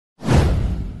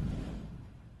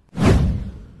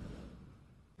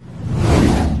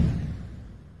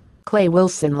Clay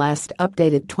Wilson last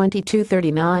updated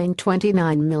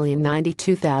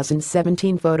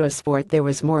 22/39/29/92/17 PHOTOSPORT There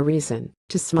was more reason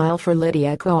to smile for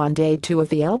Lydia Ko on day 2 of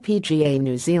the LPGA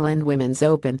New Zealand Women's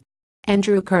Open.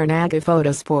 Andrew Carnegie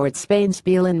PHOTOSPORT Spain's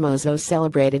Belén Mozo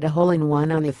celebrated a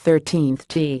hole-in-one on the 13th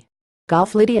tee.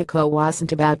 Golf Lydia Ko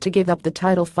wasn't about to give up the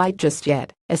title fight just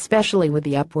yet, especially with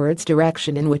the upwards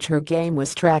direction in which her game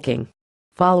was tracking.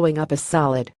 Following up a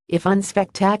solid, if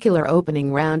unspectacular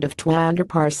opening round of 2 under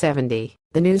par 70,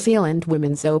 the New Zealand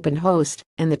Women's Open host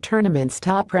and the tournament's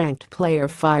top-ranked player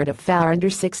fired a 4 under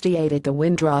 68 at the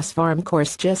Windross Farm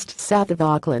course just south of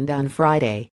Auckland on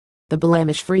Friday. The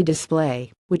blemish-free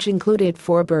display, which included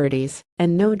 4 birdies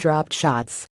and no dropped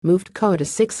shots, moved Ko to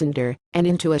 6 under and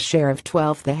into a share of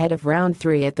 12th ahead of round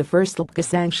 3 at the first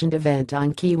LPGA-sanctioned event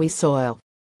on Kiwi soil.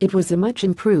 It was a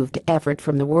much-improved effort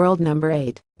from the world number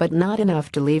 8, but not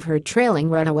enough to leave her trailing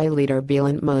runaway leader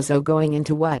Belén Mozo going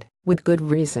into what, with good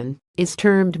reason, is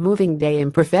termed moving day in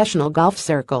professional golf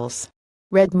circles.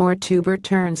 Redmore Tuber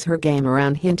turns her game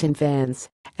around Hinton fans,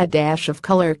 a dash of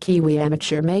color Kiwi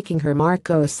amateur making her mark.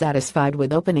 Ko satisfied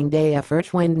with opening day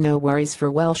effort when no worries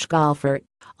for Welsh golfer,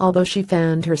 although she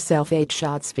found herself 8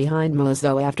 shots behind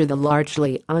Mozo after the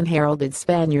largely unheralded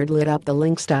Spaniard lit up the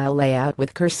link-style layout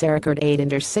with career record 8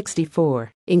 under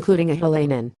 64, including a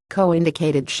hole-in. Ko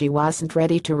indicated she wasn't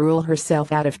ready to rule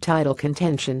herself out of title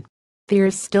contention.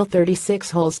 There's still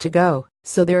 36 holes to go,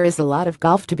 so there is a lot of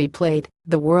golf to be played,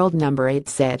 the world number 8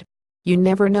 said. You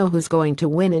never know who's going to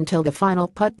win until the final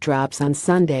putt drops on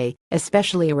Sunday,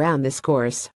 especially around this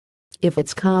course. If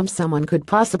it's calm, someone could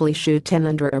possibly shoot 10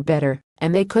 under or better,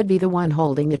 and they could be the one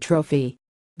holding the trophy.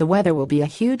 The weather will be a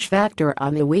huge factor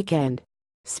on the weekend.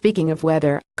 Speaking of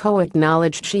weather, Ko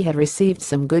acknowledged she had received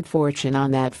some good fortune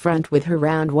on that front with her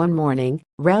round 1 morning,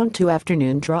 round 2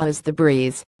 afternoon draw as the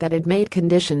breeze that had made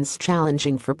conditions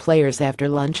challenging for players after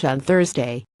lunch on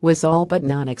Thursday was all but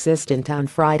non-existent on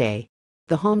Friday.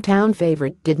 The hometown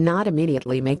favorite did not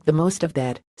immediately make the most of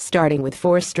that, starting with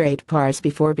 4 straight pars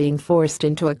before being forced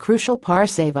into a crucial par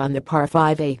save on the par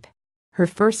 5 8th. Her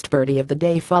first birdie of the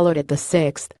day followed at the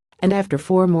 6th, and after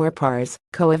 4 more pars,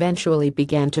 Ko eventually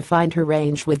began to find her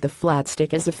range with the flat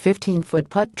stick as a 15-foot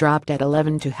putt dropped at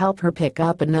 11 to help her pick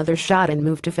up another shot and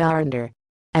move to 4 under.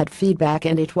 At feedback,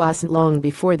 and it wasn't long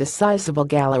before the sizable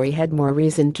gallery had more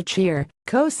reason to cheer,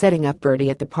 Ko setting up birdie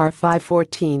at the par 5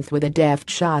 14th with a deft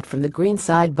shot from the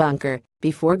greenside bunker,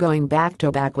 before going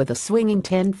back-to-back with a swinging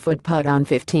 10-foot putt on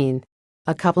 15.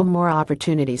 A couple more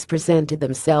opportunities presented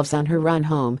themselves on her run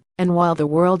home, and while the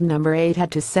world number 8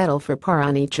 had to settle for par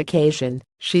on each occasion,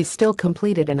 she still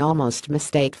completed an almost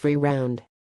mistake-free round.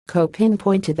 Ko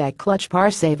pinpointed that clutch par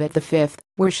save at the 5th,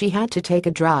 where she had to take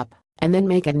a drop and then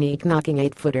make a neat-knocking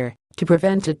 8-footer to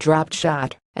prevent a dropped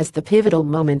shot, as the pivotal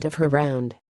moment of her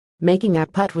round. Making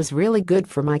that putt was really good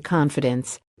for my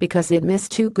confidence, because it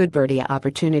missed 2 good birdie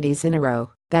opportunities in a row.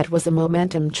 That was a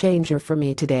momentum changer for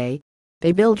me today.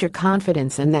 They build your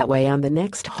confidence, and that way on the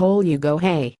next hole you go,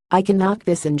 hey, I can knock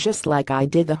this in just like I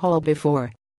did the hole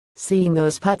before. Seeing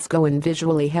those putts go in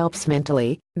visually helps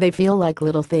mentally. They feel like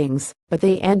little things, but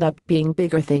they end up being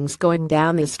bigger things going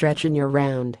down the stretch in your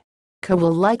round. Ko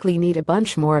will likely need a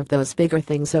bunch more of those bigger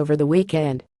things over the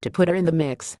weekend to put her in the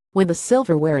mix when the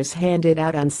silverware is handed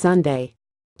out on Sunday.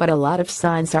 But a lot of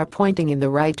signs are pointing in the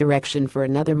right direction for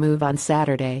another move on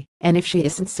Saturday, and if she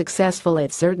isn't successful,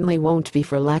 it certainly won't be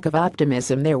for lack of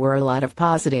optimism. There were a lot of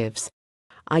positives.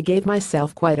 I gave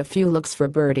myself quite a few looks for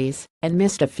birdies, and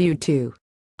missed a few too.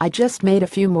 I just made a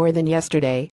few more than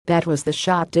yesterday. That was the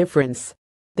shot difference.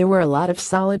 There were a lot of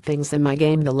solid things in my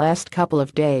game the last couple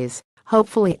of days.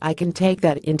 Hopefully I can take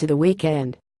that into the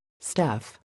weekend.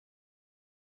 Stuff.